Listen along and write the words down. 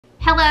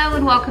Hello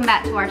and welcome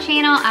back to our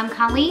channel. I'm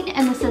Colleen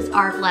and this is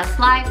Our Blessed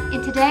Life,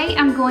 and today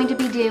I'm going to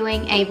be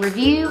doing a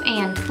review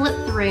and flip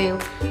through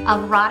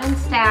of Rod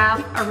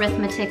Staff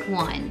Arithmetic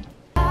 1.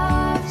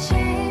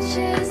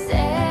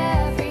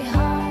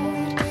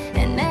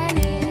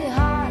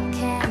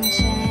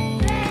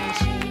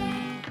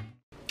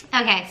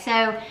 Okay,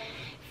 so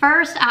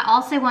first, I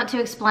also want to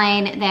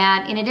explain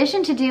that in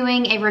addition to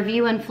doing a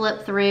review and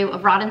flip through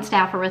of Rod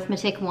Staff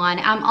Arithmetic 1,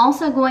 I'm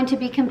also going to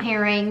be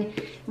comparing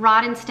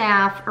Rod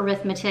Staff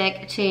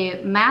Arithmetic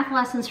to Math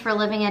Lessons for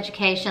Living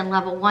Education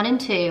Level 1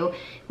 and 2,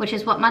 which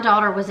is what my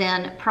daughter was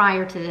in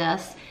prior to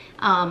this.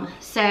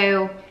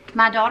 So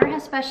my daughter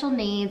has special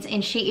needs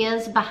and she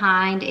is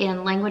behind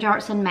in language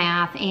arts and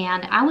math,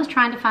 and I was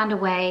trying to find a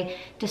way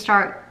to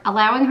start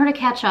allowing her to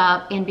catch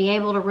up and be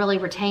able to really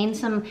retain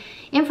some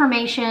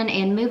information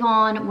and move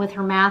on with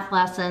her math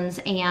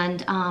lessons.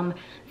 And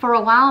for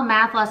a while,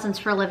 Math Lessons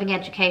for Living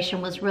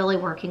Education was really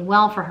working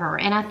well for her.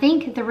 And I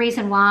think the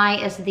reason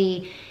why is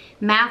the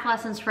Math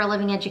Lessons for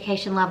Living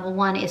Education Level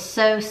 1 is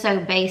so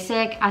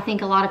basic. I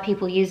think a lot of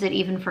people use it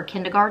even for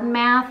kindergarten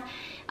math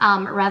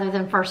rather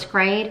than first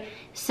grade.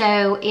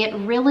 So it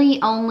really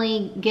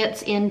only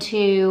gets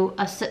into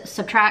a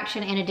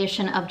subtraction and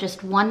addition of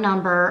just one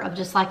number, of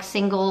just like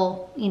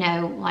single, you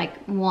know,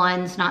 like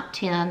ones, not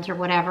tens or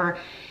whatever,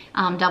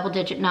 double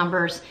digit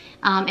numbers.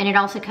 And it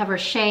also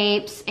covers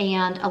shapes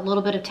and a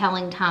little bit of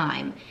telling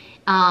time.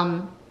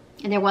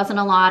 And there wasn't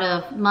a lot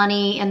of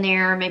money in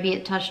there. Maybe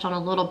it touched on a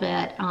little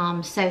bit.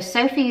 So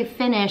Sophie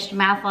finished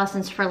Math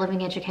Lessons for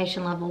Living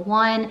Education Level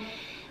 1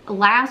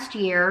 last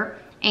year,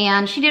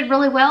 and she did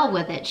really well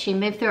with it. She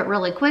moved through it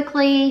really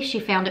quickly. She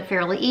found it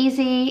fairly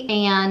easy.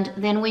 And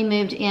then we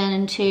moved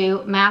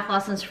into Math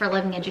Lessons for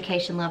Living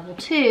Education Level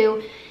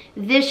 2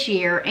 this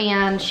year.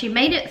 And she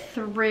made it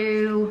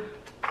through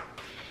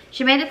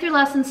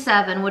lesson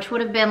 7, which would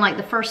have been like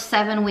the first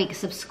 7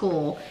 weeks of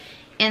school.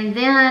 And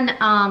then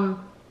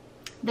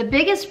the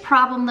biggest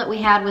problem that we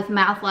had with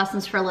Math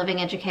Lessons for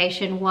Living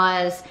Education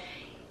was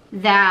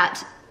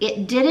that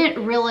it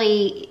didn't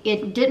really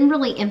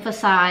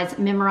emphasize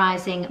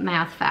memorizing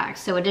math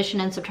facts, so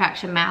addition and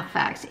subtraction math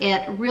facts.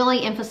 It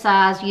really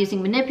emphasized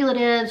using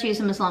manipulatives, use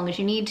them as long as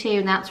you need to,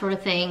 and that sort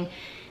of thing.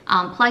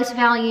 Place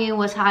value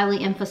was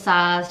highly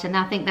emphasized, and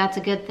I think that's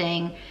a good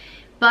thing.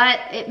 But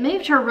it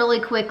moved her really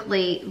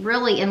quickly.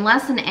 Really, in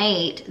lesson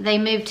 8, they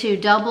moved to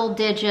double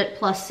digit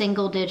plus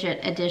single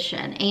digit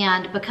addition.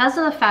 And because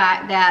of the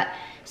fact that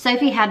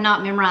Sophie had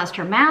not memorized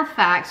her math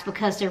facts,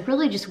 because there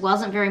really just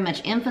wasn't very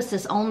much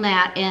emphasis on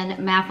that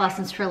in Math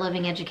Lessons for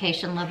Living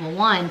Education Level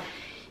 1,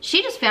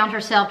 she just found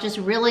herself just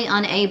really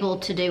unable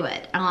to do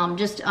it,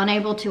 just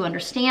unable to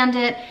understand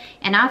it.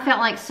 And I felt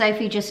like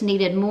Sophie just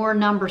needed more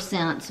number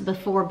sense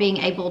before being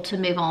able to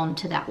move on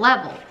to that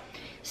level.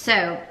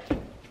 So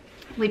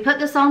we put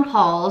this on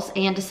pause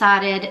and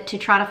decided to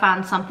try to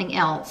find something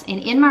else.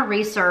 And in my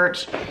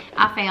research,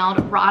 I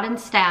found Rod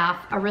Staff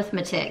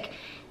Arithmetic.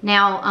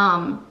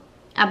 Now,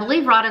 I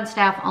believe Rod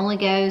Staff only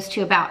goes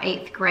to about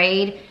 8th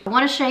grade. I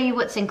want to show you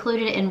what's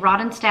included in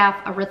Rod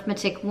Staff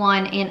Arithmetic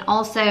 1, and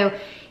also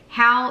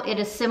how it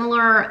is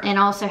similar and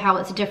also how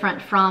it's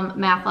different from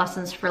Math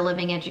Lessons for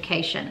Living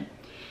Education.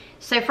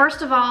 So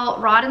first of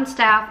all, Rod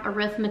Staff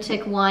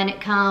Arithmetic 1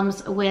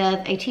 comes with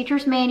a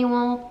teacher's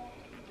manual,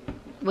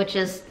 which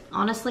is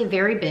honestly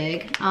very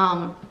big.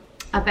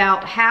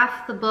 About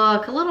half the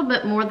book, a little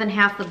bit more than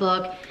half the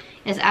book,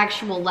 is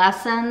actual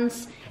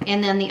lessons,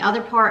 and then the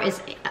other part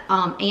is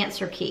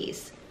answer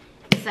keys.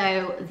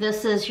 So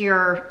this is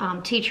your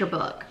teacher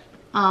book.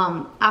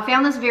 I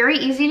found this very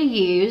easy to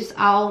use.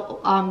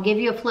 I'll give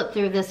you a flip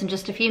through of this in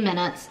just a few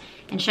minutes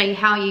and show you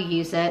how you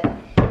use it.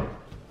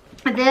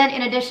 And then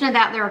in addition to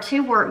that, there are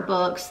 2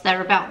 workbooks that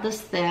are about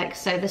this thick.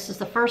 So this is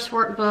the first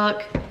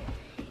workbook,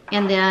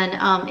 and then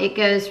it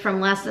goes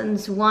from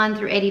lessons 1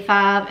 through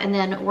 85, and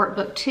then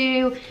workbook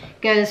 2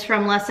 goes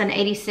from lesson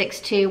 86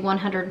 to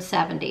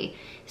 170.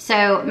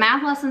 So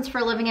Math Lessons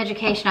for Living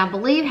Education, I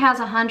believe, has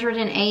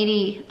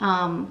 180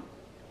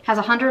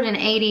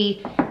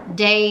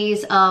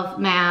 days of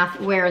math,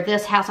 where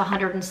this has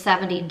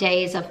 170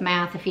 days of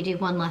math if you do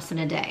 1 lesson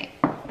a day.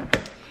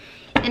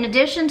 In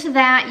addition to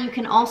that, you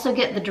can also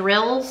get the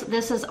drills.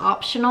 This is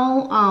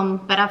optional,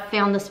 but I've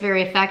found this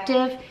very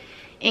effective.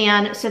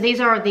 And so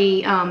these are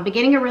the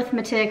beginning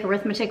arithmetic,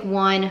 arithmetic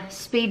 1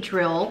 speed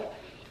drill.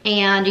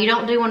 And you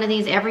don't do one of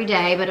these every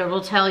day, but it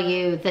will tell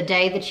you the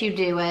day that you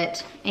do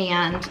it.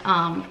 And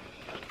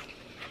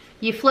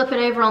you flip it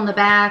over on the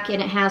back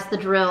and it has the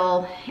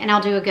drill. And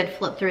I'll do a good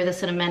flip through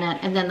this in a minute.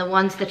 And then the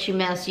ones that you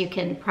miss, you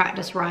can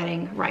practice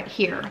writing right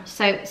here.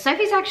 So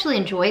Sophie's actually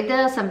enjoyed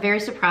this. I'm very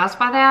surprised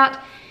by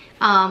that.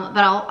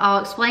 But I'll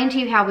explain to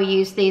you how we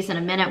use these in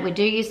a minute. We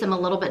do use them a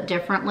little bit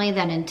differently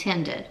than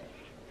intended.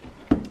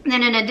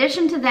 Then in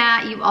addition to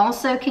that, you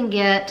also can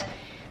get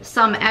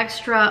some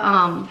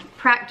extra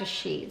practice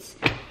sheets.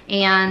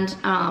 And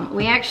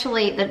we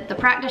actually, the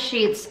practice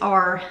sheets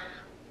are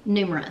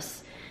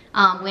numerous.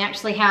 We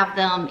actually have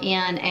them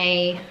in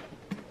a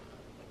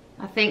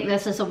I think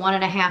this is a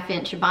 1.5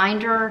 inch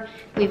binder.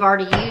 We've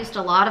already used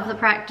a lot of the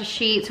practice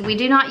sheets. We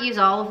do not use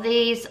all of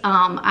these.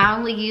 I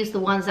only use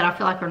the ones that I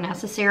feel like are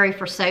necessary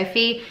for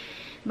Sophie.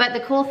 But the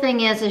cool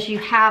thing is you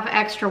have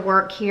extra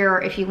work here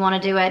if you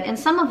want to do it. And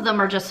some of them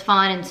are just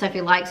fun, and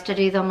Sophie likes to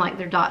do them, like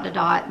they're dot to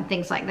dot and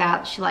things like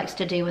that she likes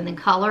to do in the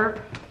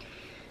color.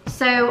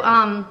 So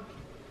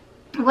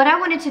what I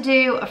wanted to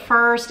do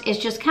first is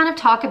just kind of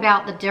talk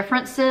about the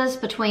differences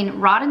between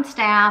Rod and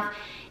Staff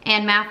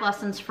and Math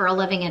Lessons for a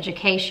Living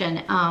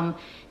Education.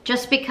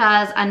 Just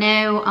because I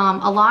know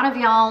a lot of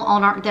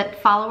y'all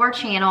that follow our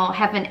channel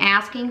have been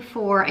asking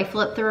for a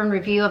flip through and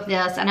review of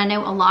this, and I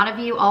know a lot of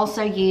you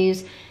also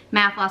use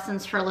Math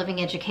Lessons for a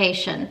Living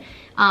Education.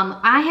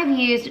 I have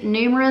used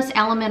numerous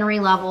elementary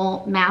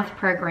level math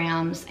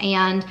programs,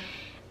 and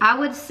I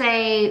would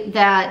say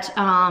that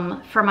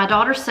for my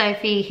daughter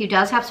Sophie, who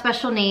does have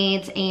special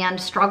needs and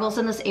struggles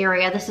in this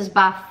area, this is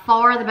by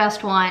far the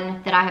best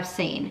one that I have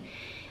seen.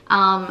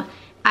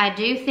 I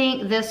do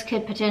think this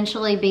could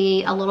potentially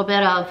be a little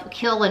bit of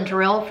kill and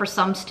drill for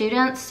some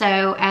students.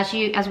 So as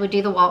we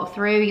do the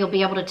walkthrough, you'll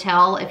be able to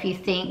tell if you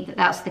think that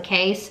that's the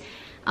case.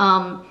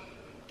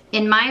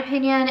 In my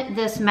opinion,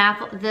 this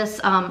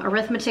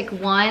Arithmetic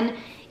 1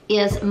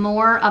 is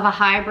more of a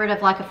hybrid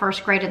of like a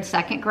first grade and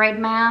second grade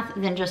math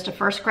than just a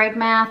first grade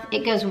math.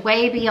 It goes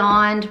way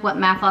beyond what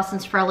Math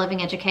Lessons for a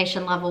Living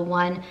Education Level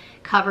 1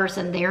 covers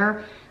in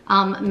their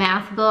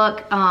math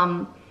book.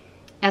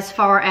 As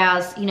far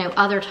as, you know,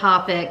 other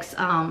topics,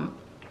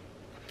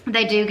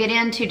 they do get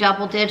into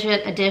double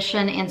digit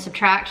addition and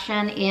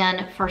subtraction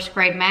in first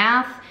grade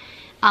math.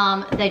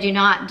 They do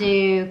not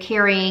do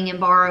carrying and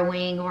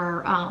borrowing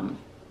or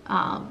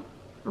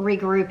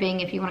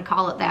regrouping, if you want to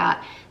call it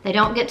that. They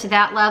don't get to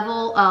that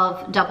level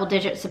of double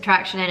digit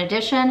subtraction and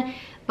addition,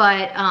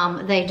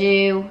 but they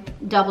do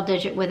double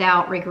digit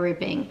without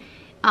regrouping.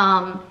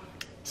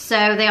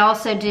 So they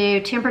also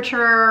do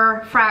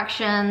temperature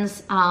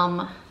fractions.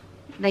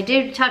 They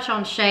do touch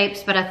on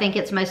shapes, but I think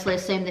it's mostly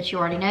assumed that you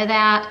already know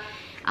that.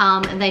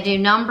 And they do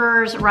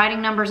numbers, writing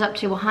numbers up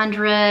to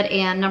 100,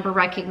 and number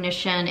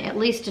recognition at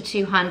least to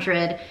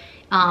 200,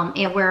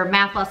 and where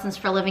Math Lessons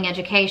for Living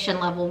Education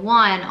Level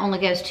 1 only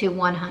goes to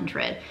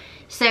 100.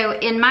 So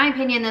in my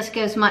opinion, this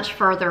goes much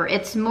further.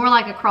 It's more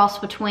like a cross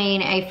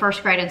between a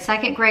first grade and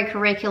second grade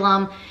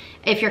curriculum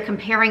if you're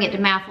comparing it to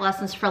Math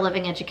Lessons for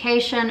Living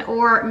Education,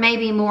 or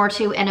maybe more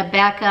to an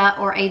ABECA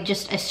or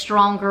just a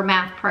stronger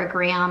math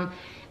program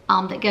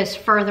that goes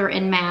further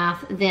in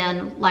math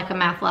than like a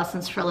Math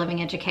Lessons for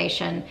Living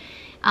Education.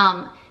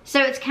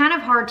 So it's kind of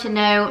hard to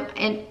know.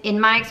 In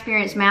my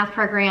experience, math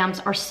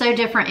programs are so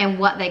different in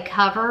what they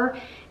cover.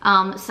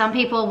 Some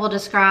people will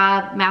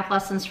describe Math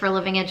Lessons for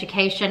Living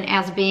Education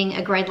as being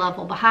a grade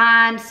level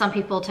behind. Some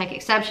people take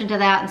exception to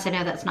that and say,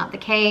 no, that's not the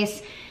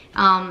case.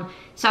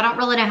 So I don't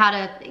really know how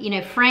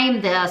to, frame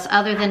this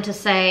other than to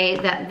say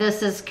that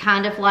this is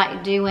kind of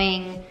like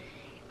doing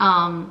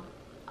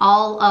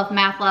all of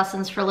Math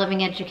Lessons for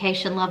Living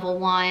Education Level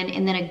 1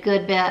 and then a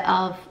good bit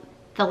of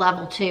the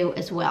Level 2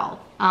 as well.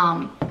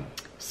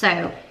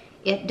 So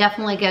it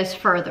definitely goes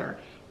further.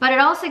 But it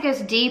also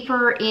goes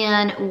deeper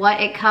in what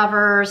it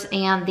covers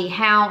and the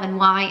how and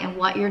why and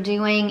what you're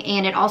doing,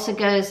 and it also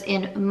goes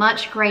in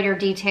much greater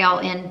detail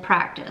in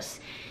practice.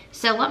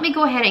 So let me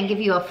go ahead and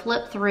give you a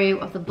flip through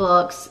of the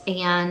books,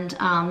 and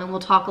then we'll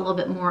talk a little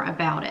bit more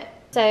about it.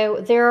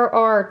 So there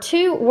are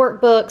two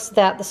workbooks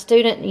that the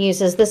student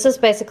uses. This is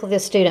basically the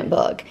student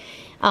book.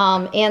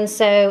 And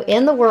so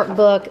in the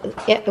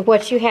workbook,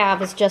 what you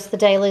have is just the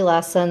daily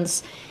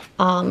lessons.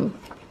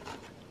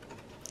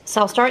 So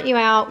I'll start you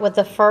out with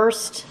the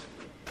first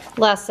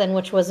lesson,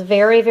 which was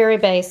very, very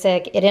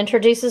basic. It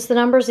introduces the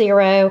number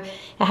 0.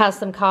 It has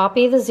them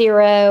copy the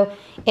 0,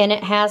 and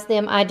it has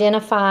them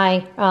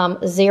identify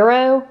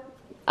 0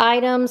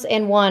 items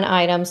and 1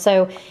 item.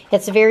 So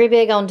it's very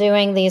big on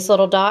doing these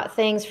little dot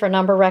things for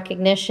number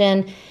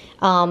recognition.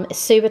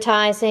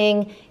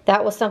 Subitizing,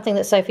 that was something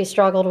that Sophie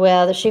struggled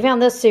with. She found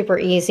this super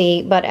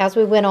easy, but as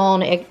we went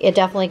on, it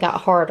definitely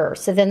got harder.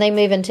 So then they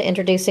move into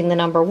introducing the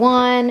number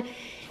 1,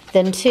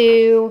 then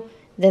 2,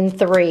 then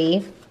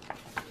 3.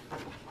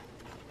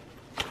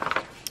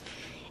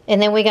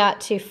 And then we got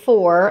to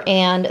 4,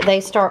 and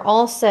they start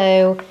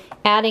also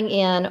adding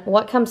in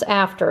what comes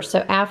after, so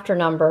after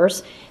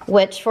numbers,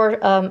 which for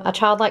a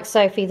child like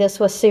Sophie, this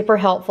was super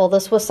helpful.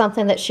 This was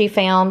something that she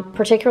found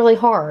particularly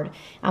hard.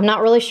 I'm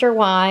not really sure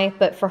why,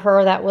 but for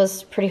her that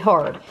was pretty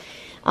hard.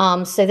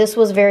 So this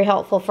was very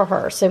helpful for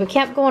her. So we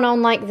kept going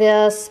on like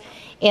this,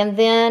 and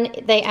then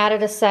they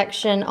added a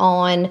section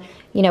on,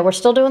 we're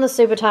still doing the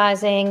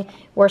subitizing,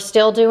 we're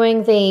still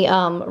doing the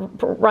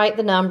write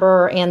the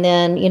number, and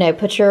then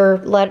put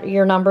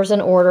your numbers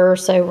in order,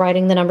 so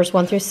writing the numbers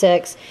 1 through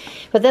 6.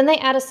 But then they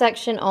add a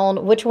section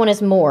on which one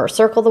is more.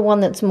 Circle the one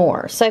that's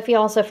more. Sophie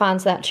also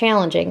finds that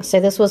challenging, so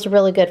this was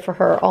really good for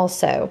her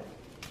also.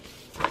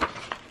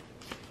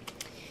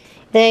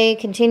 They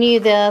continue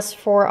this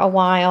for a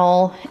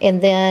while,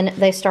 and then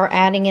they start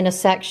adding in a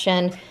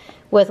section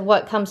with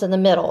what comes in the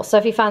middle.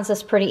 Sophie finds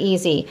this pretty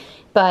easy,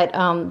 but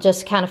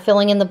just kind of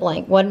filling in the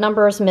blank. What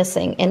number is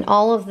missing? And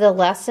all of the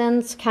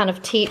lessons kind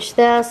of teach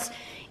this,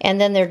 and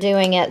then they're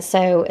doing it,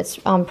 so it's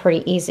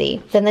pretty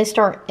easy. Then they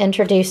start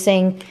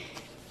introducing,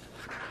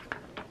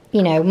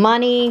 you know,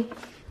 money.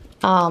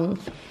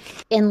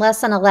 In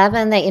lesson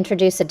 11, they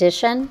introduce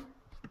addition,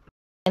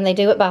 and they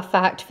do it by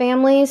fact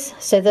families.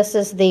 So this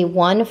is the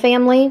 1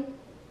 family,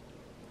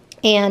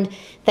 and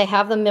they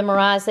have them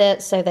memorize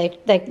it. So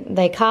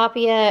they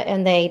copy it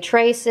and they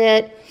trace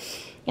it,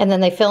 and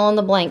then they fill in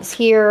the blanks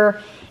here.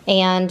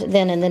 And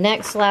then in the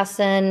next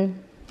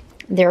lesson,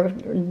 they're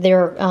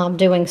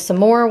doing some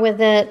more with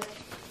it,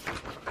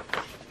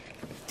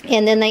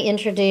 and then they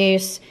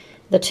introduce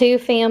the 2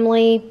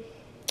 family.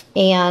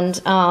 And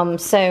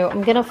so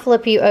I'm going to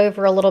flip you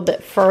over a little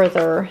bit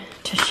further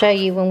to show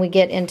you when we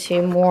get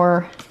into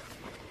more.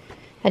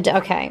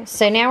 Okay,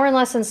 so now we're in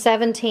lesson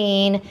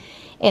 17,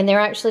 and they're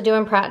actually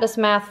doing practice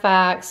math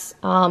facts.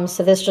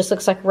 So this just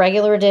looks like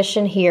regular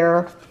addition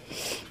here.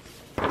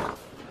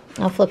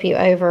 I'll flip you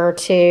over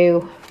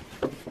to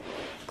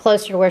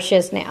closer to where she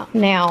is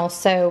now.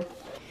 So,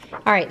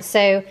 all right,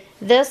 so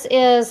this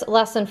is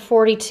lesson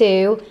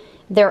 42.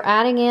 They're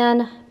adding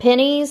in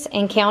pennies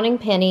and counting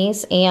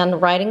pennies and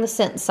writing the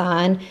cent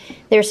sign.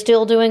 They're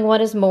still doing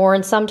what is more,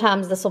 and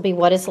sometimes this will be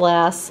what is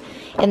less.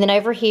 And then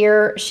over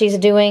here, she's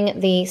doing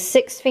the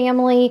 6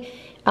 family,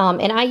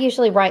 and I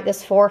usually write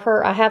this for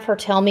her. I have her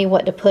tell me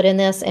what to put in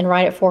this and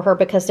write it for her,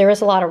 because there is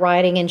a lot of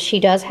writing, and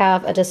she does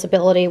have a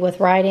disability with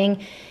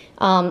writing.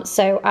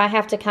 So I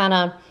have to kind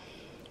of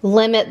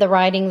limit the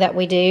writing that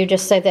we do,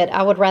 just so that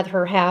I would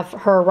rather have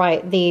her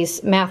write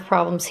these math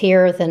problems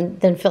here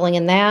than filling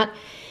in that.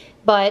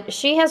 But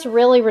she has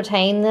really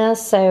retained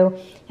this, so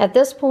at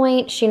this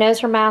point she knows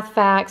her math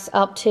facts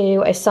up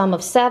to a sum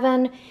of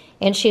 7,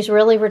 and she's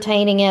really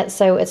retaining it,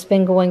 so it's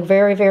been going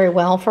very, very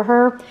well for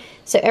her.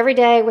 So every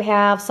day we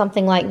have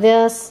something like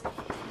this,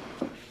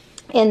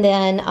 and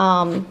then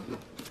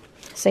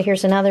so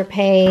here's another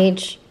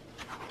page.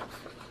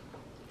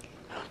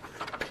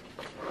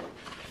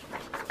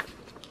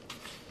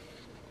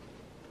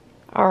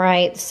 All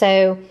right,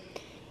 so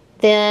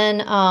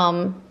then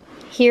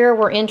here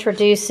we're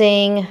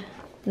introducing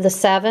the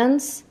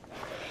 7s,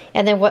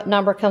 and then what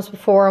number comes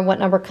before and what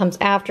number comes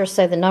after,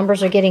 so the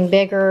numbers are getting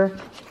bigger.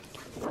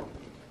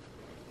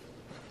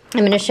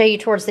 I'm going to show you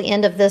towards the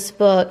end of this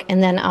book,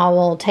 and then I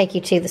will take you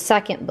to the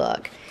second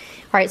book.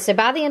 All right, so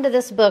by the end of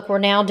this book, we're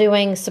now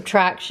doing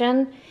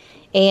subtraction,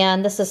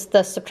 and this is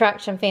the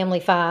subtraction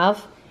family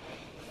 5,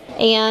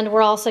 and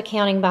we're also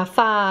counting by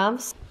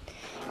 5s.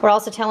 We're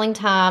also telling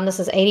time. This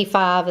is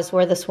 85 is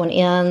where this one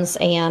ends,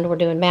 and we're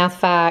doing math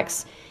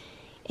facts.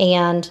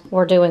 And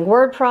we're doing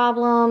word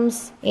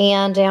problems,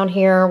 and down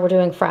here we're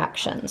doing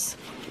fractions.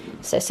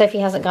 So Sophie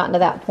hasn't gotten to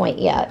that point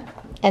yet.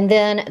 And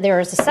then there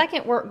is a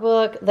second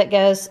workbook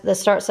that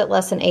starts at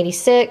lesson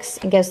 86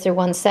 and goes through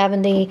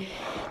 170.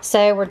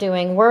 So we're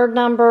doing word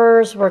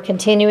numbers, we're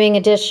continuing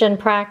addition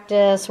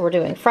practice, we're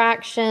doing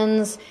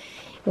fractions,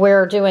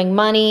 we're doing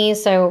money.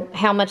 So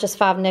how much is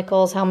 5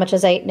 nickels? How much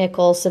is 8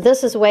 nickels? So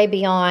this is way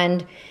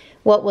beyond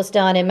what was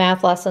done in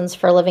math lessons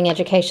for living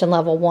education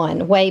level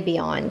 1, way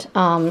beyond.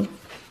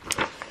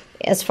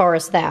 As far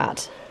as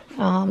that.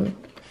 And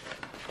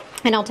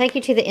I'll take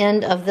you to the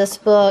end of this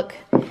book.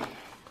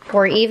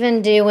 We're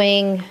even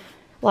doing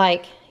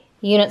like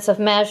units of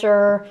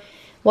measure,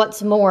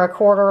 what's more, a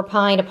quarter, a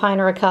pint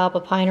or a cup, a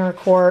pint or a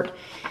quart.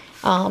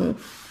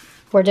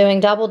 We're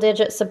doing double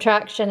digit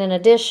subtraction and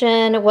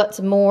addition, what's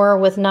more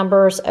with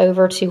numbers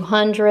over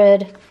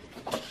 200.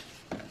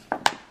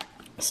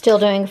 Still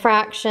doing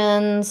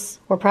fractions.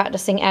 We're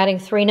practicing adding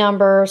 3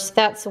 numbers.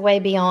 That's way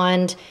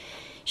beyond.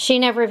 She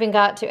never even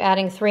got to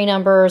adding 3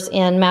 numbers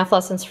in math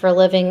lessons for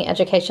living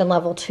education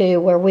level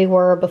 2, where we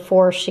were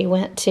before she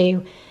went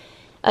to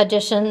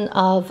addition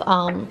of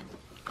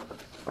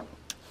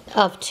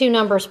 2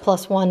 numbers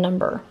plus 1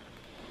 number.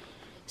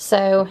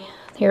 So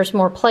here's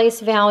more place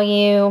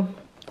value.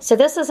 So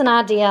this is an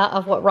idea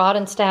of what Rod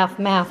and Staff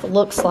Math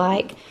looks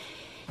like.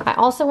 I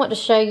also want to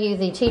show you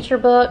the teacher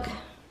book.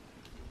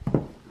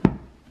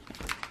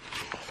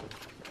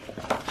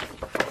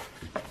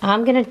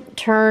 I'm going to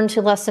turn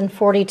to lesson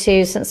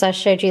 42 since I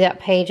showed you that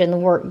page in the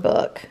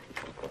workbook.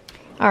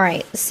 All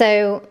right,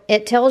 so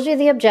it tells you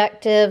the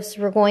objectives.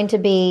 We're going to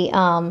be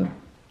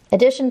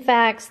addition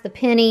facts, the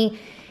penny,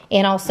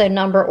 and also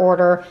number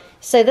order.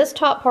 So this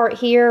top part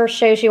here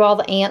shows you all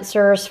the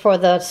answers for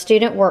the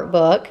student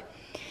workbook,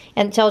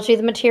 and it tells you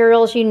the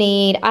materials you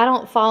need. I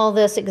don't follow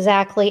this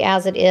exactly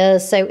as it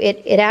is, so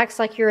it acts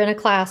like you're in a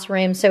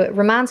classroom. So it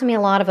reminds me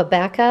a lot of a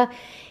Becca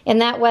in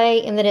that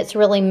way, in that it's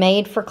really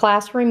made for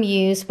classroom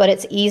use, but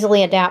it's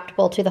easily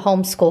adaptable to the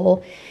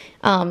homeschool.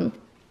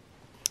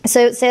 So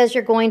it says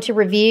you're going to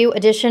review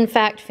addition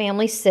fact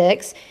family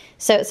 6.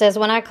 So it says,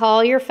 when I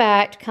call your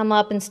fact, come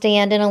up and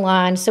stand in a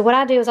line. So what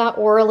I do is I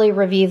orally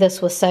review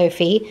this with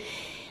Sophie.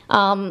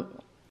 And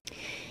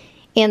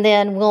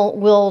then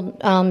we'll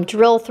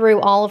drill through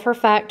all of her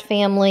fact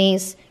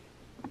families.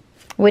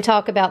 We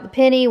talk about the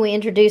penny, we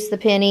introduce the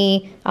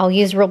penny. I'll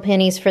use real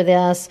pennies for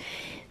this.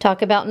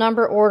 Talk about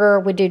number order.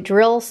 We do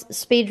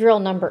speed drill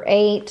number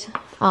 8.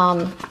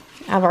 I've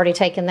already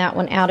taken that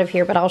one out of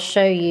here, but I'll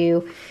show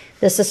you.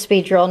 This is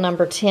speed drill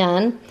number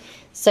 10.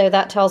 So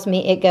that tells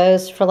me it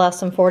goes for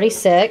lesson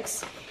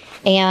 46.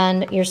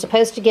 And you're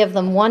supposed to give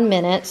them 1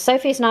 minute.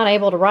 Sophie's not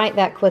able to write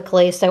that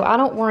quickly, so I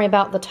don't worry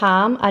about the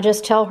time. I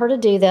just tell her to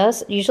do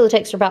this. It usually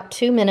takes her about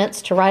 2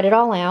 minutes to write it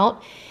all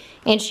out.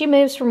 And she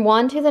moves from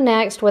one to the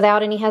next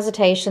without any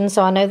hesitation,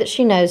 so I know that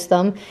she knows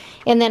them.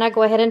 And then I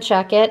go ahead and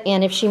check it,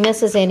 and if she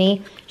misses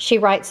any, she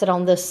writes it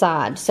on this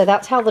side. So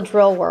that's how the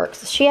drill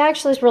works. She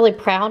actually is really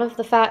proud of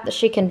the fact that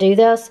she can do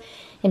this,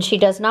 and she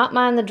does not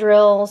mind the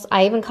drills.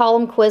 I even call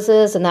them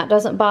quizzes, and that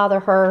doesn't bother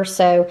her.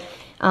 So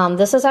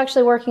this is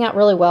actually working out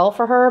really well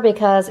for her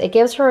because it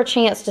gives her a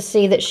chance to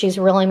see that she's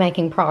really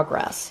making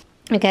progress.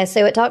 Okay,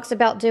 so it talks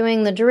about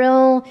doing the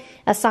drill,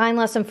 assign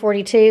lesson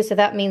 42, so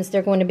that means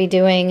they're going to be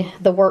doing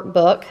the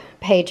workbook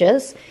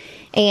pages.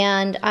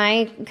 And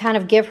I kind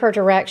of give her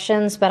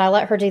directions, but I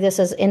let her do this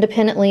as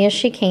independently as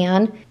she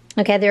can.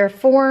 Okay, there are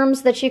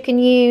forms that you can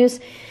use,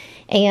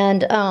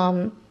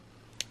 and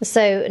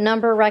so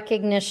number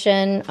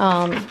recognition,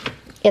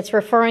 it's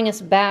referring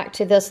us back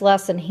to this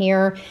lesson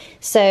here.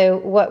 So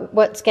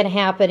what's going to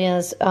happen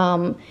is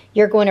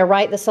you're going to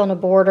write this on a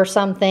board or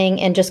something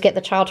and just get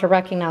the child to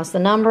recognize the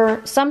number.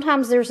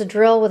 Sometimes there's a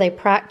drill where they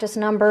practice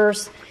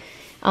numbers.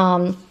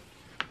 But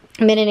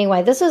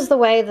anyway, this is the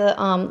way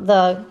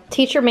the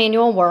teacher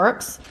manual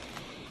works.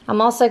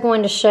 I'm also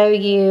going to show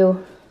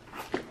you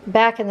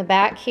back in the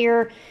back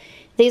here.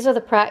 These are the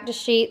practice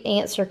sheet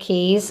answer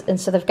keys, and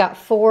so they've got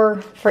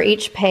 4 for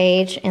each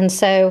page, and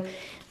so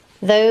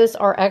those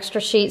are extra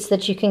sheets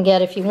that you can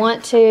get if you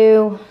want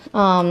to.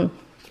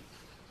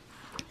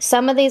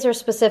 Some of these are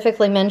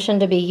specifically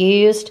mentioned to be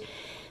used,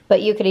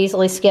 but you could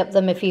easily skip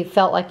them if you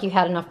felt like you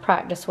had enough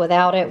practice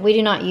without it. We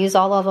do not use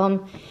all of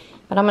them,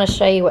 but I'm going to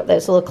show you what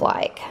those look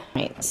like.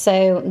 Right,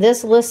 so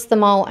this lists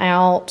them all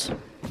out.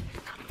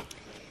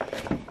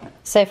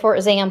 So for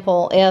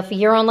example, if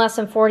you're on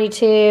lesson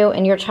 42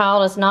 and your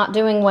child is not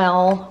doing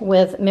well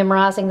with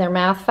memorizing their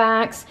math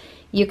facts,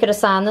 you could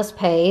assign this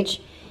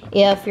page.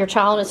 If your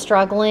child is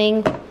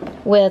struggling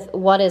with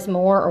what is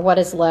more or what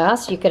is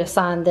less, you could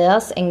assign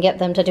this and get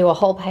them to do a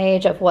whole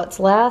page of what's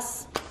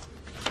less.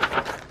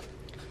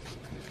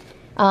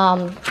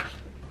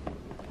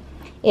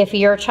 If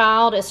your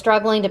child is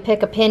struggling to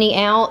pick a penny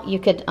out, you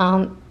could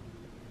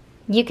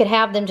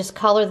have them just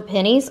color the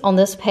pennies on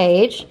this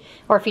page,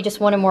 or if you just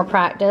wanted more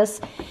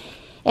practice.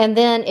 And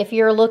then if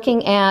you're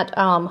looking at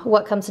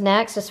what comes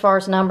next as far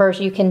as numbers,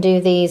 you can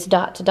do these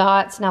dot to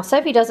dots. Now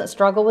Sophie doesn't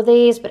struggle with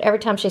these, but every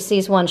time she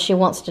sees one, she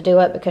wants to do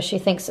it because she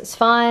thinks it's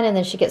fun, and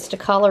then she gets to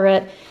color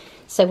it.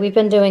 So we've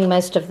been doing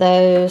most of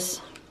those.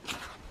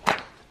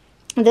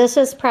 This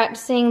is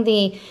practicing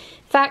the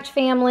fact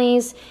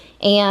families,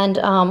 and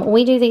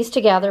we do these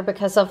together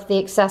because of the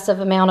excessive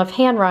amount of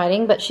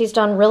handwriting, but she's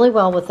done really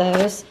well with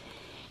those.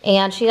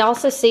 And she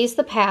also sees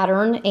the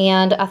pattern,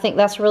 and I think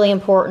that's really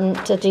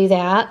important to do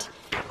that.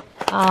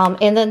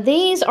 And then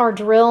these are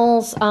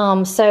drills.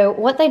 So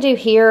what they do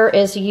here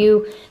is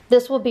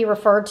this will be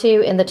referred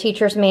to in the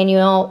teacher's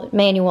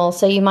manual.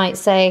 So you might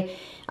say,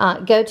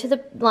 go to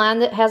the line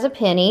that has a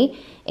penny,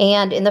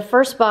 and in the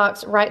first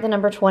box, write the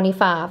number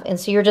 25. And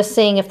so you're just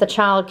seeing if the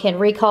child can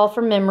recall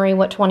from memory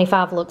what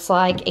 25 looks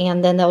like,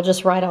 and then they'll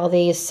just write all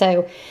these.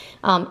 So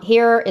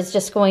here is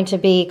just going to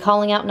be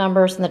calling out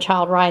numbers and the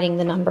child writing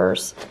the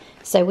numbers.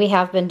 So we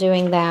have been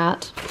doing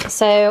that.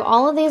 So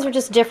all of these are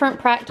just different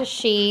practice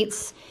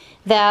sheets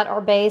that are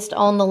based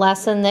on the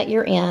lesson that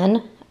you're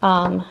in.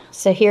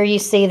 So here you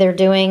see they're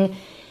doing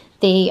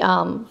the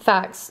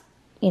facts,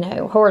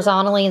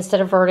 horizontally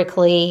instead of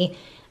vertically.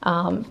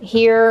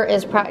 Here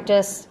is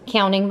practice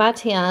counting by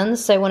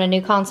tens. So when a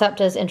new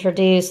concept is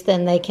introduced,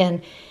 then they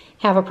can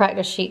have a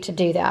practice sheet to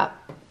do that.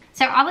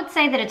 So I would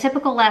say that a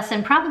typical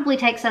lesson probably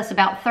takes us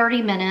about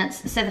 30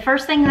 minutes. So the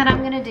first thing that I'm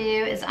going to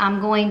do is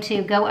I'm going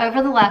to go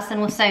over the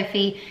lesson with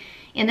Sophie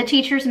in the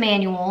teacher's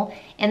manual,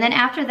 and then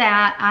after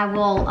that I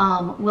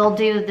will we'll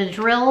do the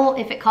drill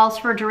if it calls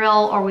for a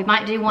drill, or we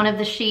might do one of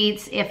the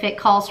sheets if it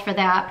calls for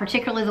that,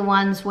 particularly the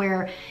ones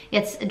where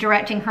it's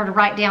directing her to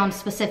write down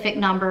specific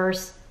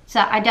numbers.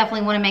 So I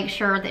definitely want to make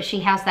sure that she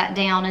has that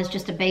down as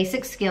just a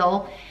basic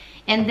skill.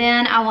 And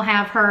then I will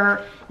have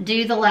her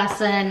do the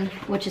lesson,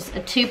 which is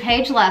a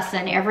 2-page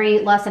lesson. Every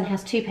lesson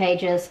has 2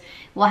 pages.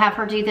 We'll have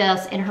her do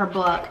this in her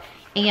book.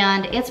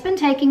 And it's been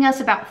taking us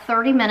about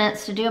 30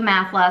 minutes to do a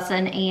math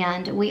lesson,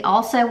 and we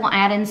also will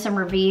add in some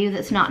review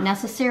that's not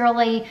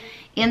necessarily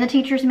in the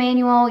teacher's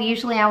manual.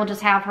 Usually I will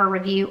just have her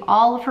review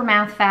all of her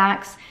math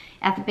facts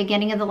at the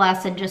beginning of the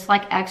lesson, just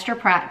like extra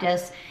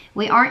practice.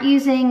 We aren't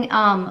using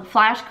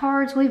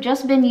flashcards. We've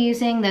just been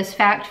using those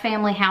fact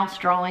family house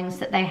drawings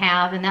that they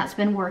have, and that's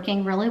been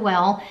working really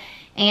well.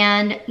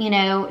 And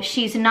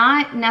she's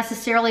not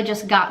necessarily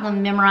just got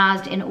them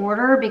memorized in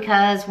order,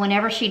 because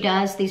whenever she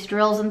does these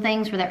drills and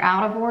things where they're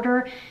out of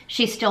order,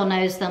 she still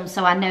knows them,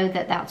 so I know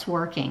that that's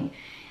working.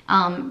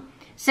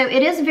 So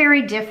it is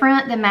very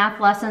different than Math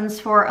Lessons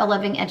for a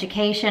Living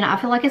Education. I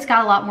feel like it's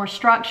got a lot more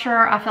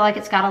structure. I feel like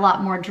it's got a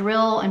lot more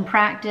drill and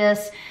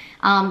practice.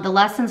 The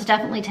lessons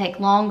definitely take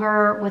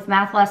longer. With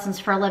Math Lessons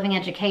for a Living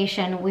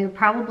Education, we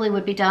probably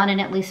would be done in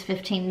at least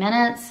 15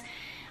 minutes.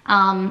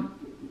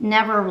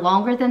 Never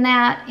longer than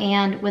that.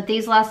 And with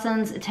these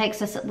lessons, it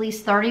takes us at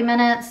least 30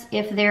 minutes.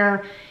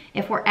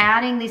 If we're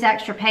adding these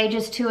extra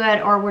pages to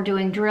it or we're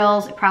doing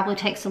drills, it probably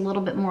takes a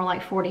little bit more,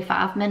 like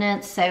 45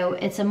 minutes. So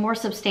it's a more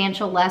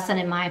substantial lesson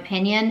in my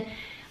opinion.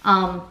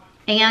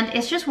 And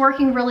it's just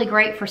working really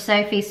great for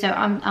Sophie. So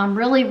I'm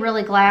really,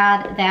 really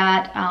glad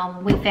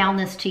that we found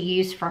this to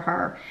use for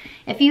her.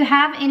 If you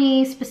have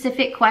any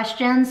specific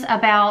questions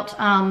about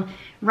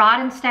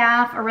Rod and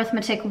Staff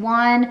Arithmetic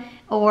 1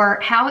 or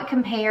how it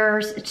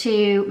compares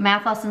to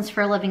Math Lessons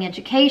for a Living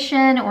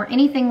Education or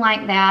anything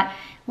like that,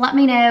 let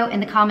me know in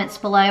the comments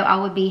below. I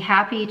would be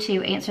happy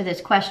to answer those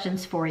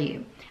questions for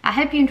you. I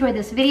hope you enjoyed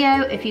this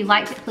video. If you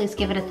liked it, please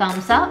give it a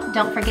thumbs up.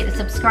 Don't forget to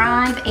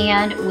subscribe,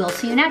 and we'll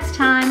see you next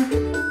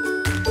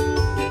time.